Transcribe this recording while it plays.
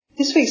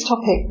This week's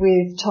topic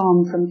with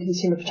Tom from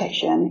Consumer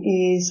Protection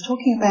is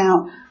talking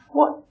about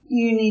what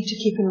you need to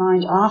keep in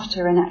mind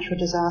after a natural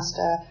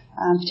disaster,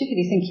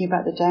 particularly thinking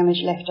about the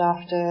damage left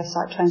after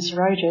Cyclone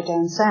Seroja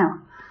down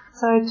south.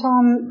 So,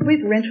 Tom,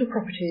 with rental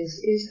properties,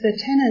 is the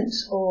tenant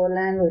or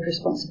landlord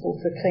responsible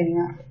for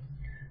cleaning up?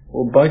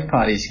 Well, both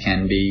parties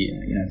can be.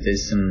 If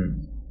there's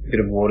some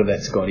bit of water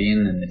that's got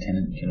in and the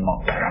tenant can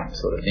mop that up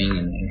sort of thing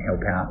and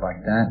help out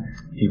like that,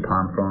 a few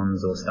palm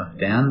fronds or stuff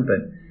down.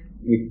 But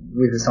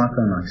with a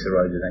cyclone like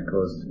Seroja, that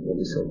caused what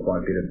we saw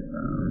quite a bit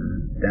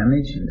of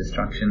damage and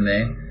destruction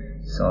there.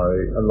 So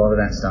a lot of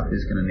that stuff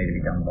is going to need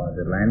to be done by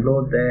the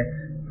landlord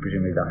there.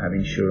 Presumably they'll have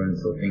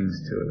insurance or things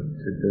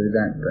to do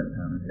that, but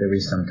there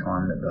is some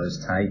time that those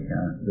take.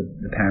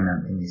 The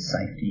paramount thing is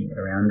safety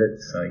around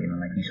it, so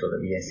making sure that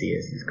the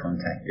SES is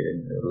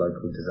contacted, the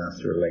local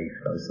disaster relief,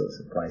 those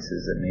sorts of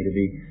places that need to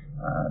be,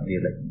 the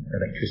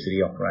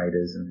electricity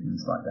operators and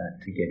things like that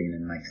to get in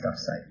and make stuff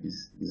safe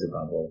is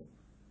above all.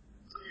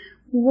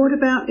 What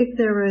about if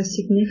there are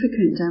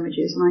significant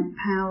damages like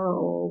power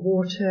or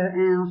water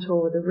out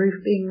or the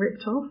roof being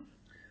ripped off?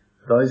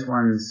 Those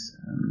ones,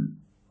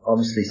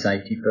 obviously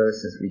safety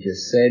first, as we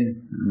just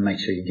said. Make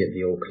sure you get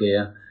the all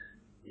clear.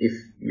 If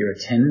you're a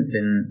tenant,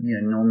 then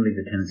normally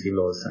the tenancy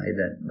laws say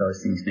that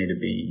those things need to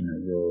be,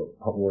 your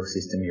hot water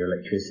system, your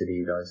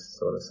electricity, those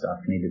sort of stuff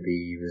need to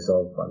be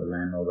resolved by the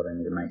landlord, or they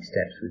need to make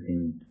steps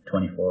within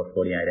 24 or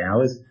 48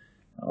 hours.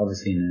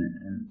 Obviously,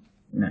 in a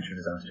natural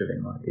disaster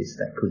event like this,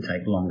 that could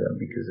take longer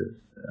because of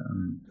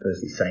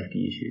firstly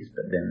safety issues,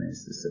 but then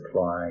there's the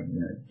supply,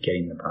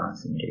 getting the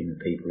parts and getting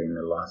the people in,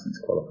 the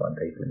licensed qualified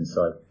people in.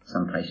 So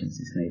some patience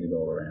is needed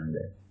all around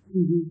there.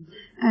 Mm-hmm.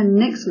 And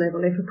next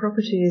level, if a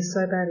property is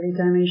so badly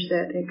damaged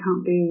that it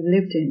can't be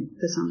lived in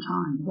for some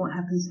time, what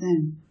happens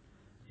then?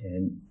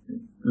 And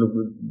look,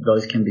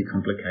 those can be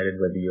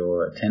complicated whether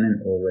you're a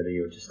tenant or whether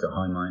you're just a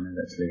homeowner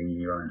that's living in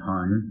your own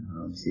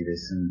home. Obviously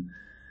there's some,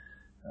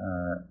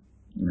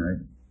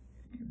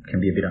 can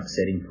be a bit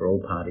upsetting for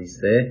all parties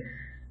there.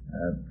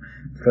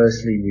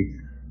 Firstly,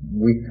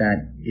 with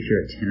that, if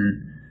you're a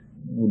tenant,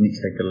 wouldn't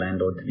expect the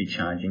landlord to be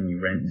charging you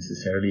rent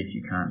necessarily if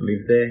you can't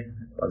live there.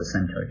 By the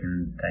same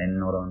token, they're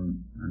not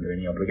under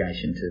any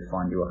obligation to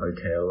find you a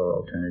hotel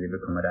or alternative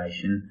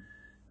accommodation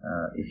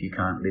if you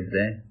can't live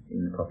there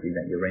in the property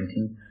that you're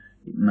renting.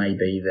 It may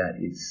be that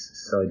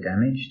it's so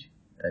damaged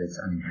that it's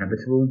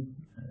uninhabitable.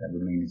 That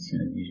would mean it's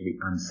usually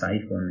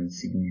unsafe or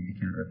needs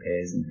significant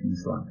repairs and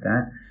things like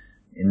that.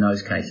 In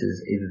those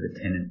cases, either the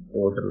tenant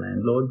or the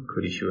landlord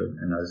could issue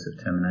a notice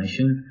of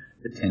termination.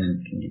 The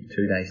tenant can give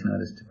 2 days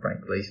notice to break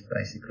lease,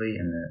 basically,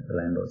 and the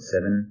landlord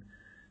 7.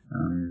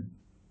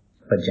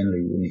 But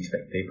generally, we wouldn't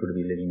expect people to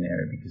be living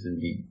there because to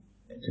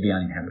be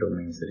uninhabitable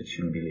means that it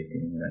shouldn't be lived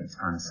in. It's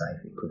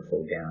unsafe. It could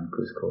fall down,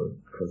 could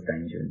cause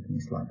danger and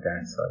things like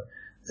that. So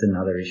it's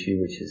another issue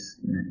which is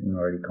an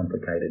already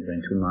complicated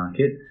rental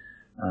market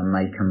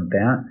may come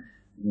about.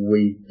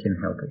 We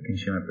can help at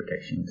Consumer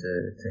Protection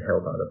to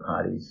help other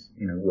parties,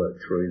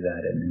 work through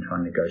that and try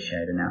and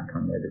negotiate an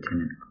outcome where the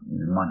tenant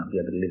might not be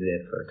able to live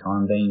there for a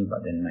time being,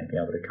 but then may be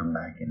able to come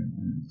back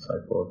and so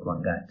forth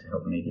like that to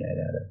help mediate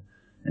out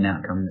an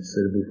outcome that's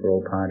suitable for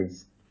all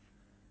parties.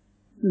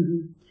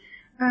 Mm-hmm.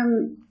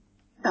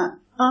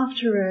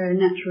 After a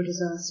natural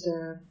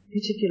disaster,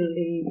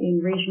 particularly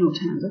in regional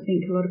towns, I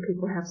think a lot of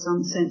people have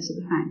some sense of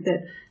the fact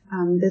that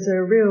there's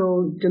a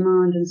real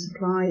demand and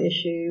supply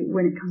issue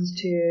when it comes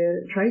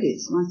to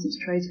tradies,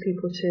 licensed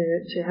tradespeople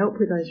to help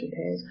with those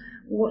repairs.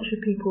 What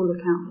should people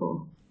look out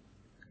for?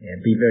 Yeah,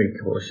 be very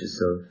cautious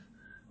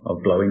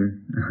of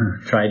blowing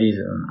tradies,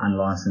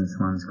 unlicensed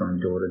ones going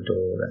door to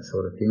door, that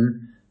sort of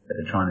thing, that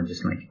are trying to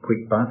just make a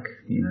quick buck,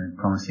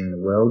 promising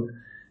the world.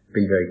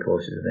 Be very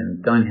cautious of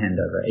them. Don't hand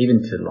over, even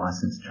to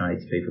licensed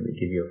tradespeople that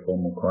give you a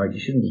formal quote, you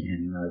shouldn't be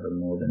handing over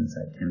more than, say,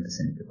 10%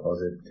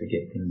 deposit to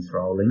get things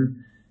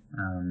rolling.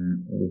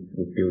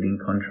 With building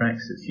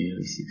contracts, it's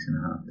usually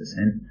 6.5%,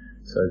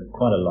 so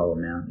quite a low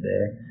amount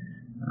there.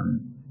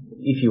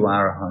 If you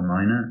are a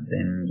homeowner,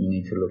 then you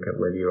need to look at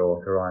whether you're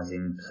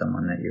authorising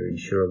someone that your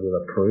insurer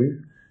will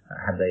approve.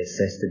 Have they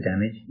assessed the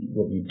damage?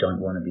 What you don't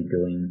want to be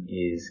doing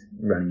is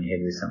running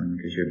ahead with something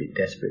because you're a bit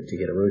desperate to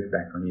get a roof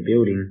back on your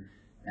building,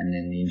 and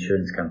then the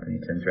insurance company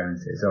turns around and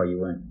says, oh, you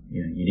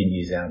didn't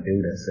use our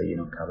builder, so you're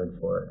not covered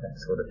for it, that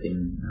sort of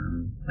thing.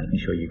 Making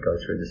sure you go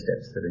through the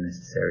steps that are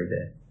necessary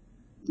there.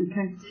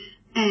 Okay.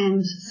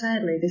 And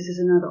sadly, this is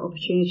another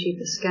opportunity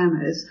for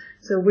scammers.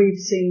 So we've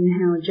seen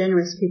how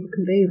generous people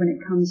can be when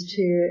it comes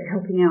to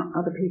helping out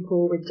other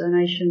people with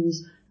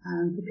donations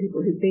for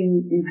people who've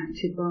been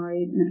impacted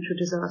by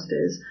natural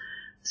disasters.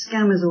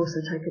 Scammers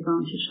also take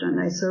advantage, don't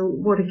they? So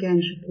what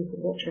again should people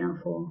watch out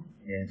for?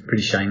 Yeah, it's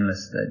pretty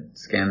shameless that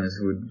scammers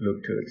would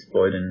look to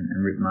exploit and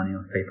rip money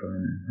off people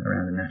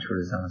around a natural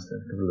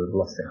disaster. People who have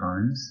lost their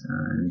homes,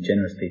 and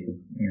generous people,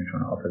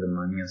 trying to offer them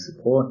money or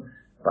support.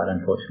 But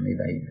unfortunately,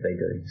 they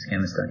do.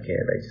 Scammers don't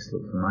care. They just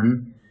look for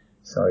money.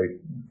 So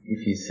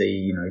if you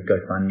see,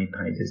 GoFundMe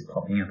pages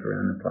popping up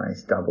around the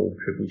place, double,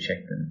 triple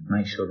check them.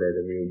 Make sure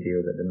they're the real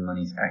deal, that the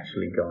money's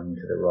actually going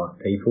to the right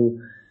people.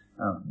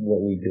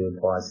 what we do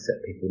advise is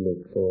that people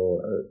look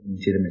for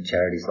legitimate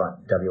charities like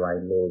WA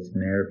Lords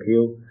Mayor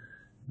Appeal.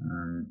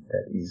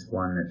 That is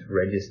one that's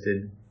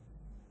registered.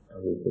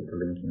 We'll put the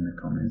link in the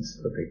comments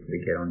for people to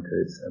get onto.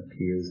 It's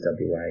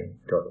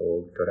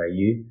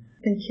appealswa.org.au.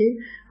 Thank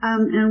you.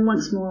 And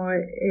once more,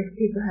 if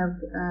people have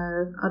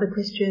other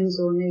questions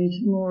or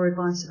need more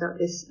advice about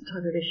this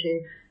type of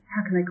issue,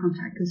 how can they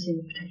contact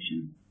Consumer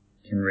Protection?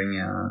 You can ring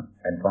our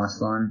advice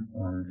line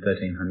on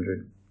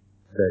 1300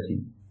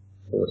 30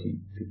 40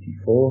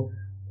 54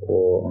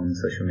 or on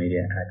social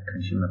media at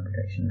Consumer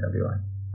Protection WA.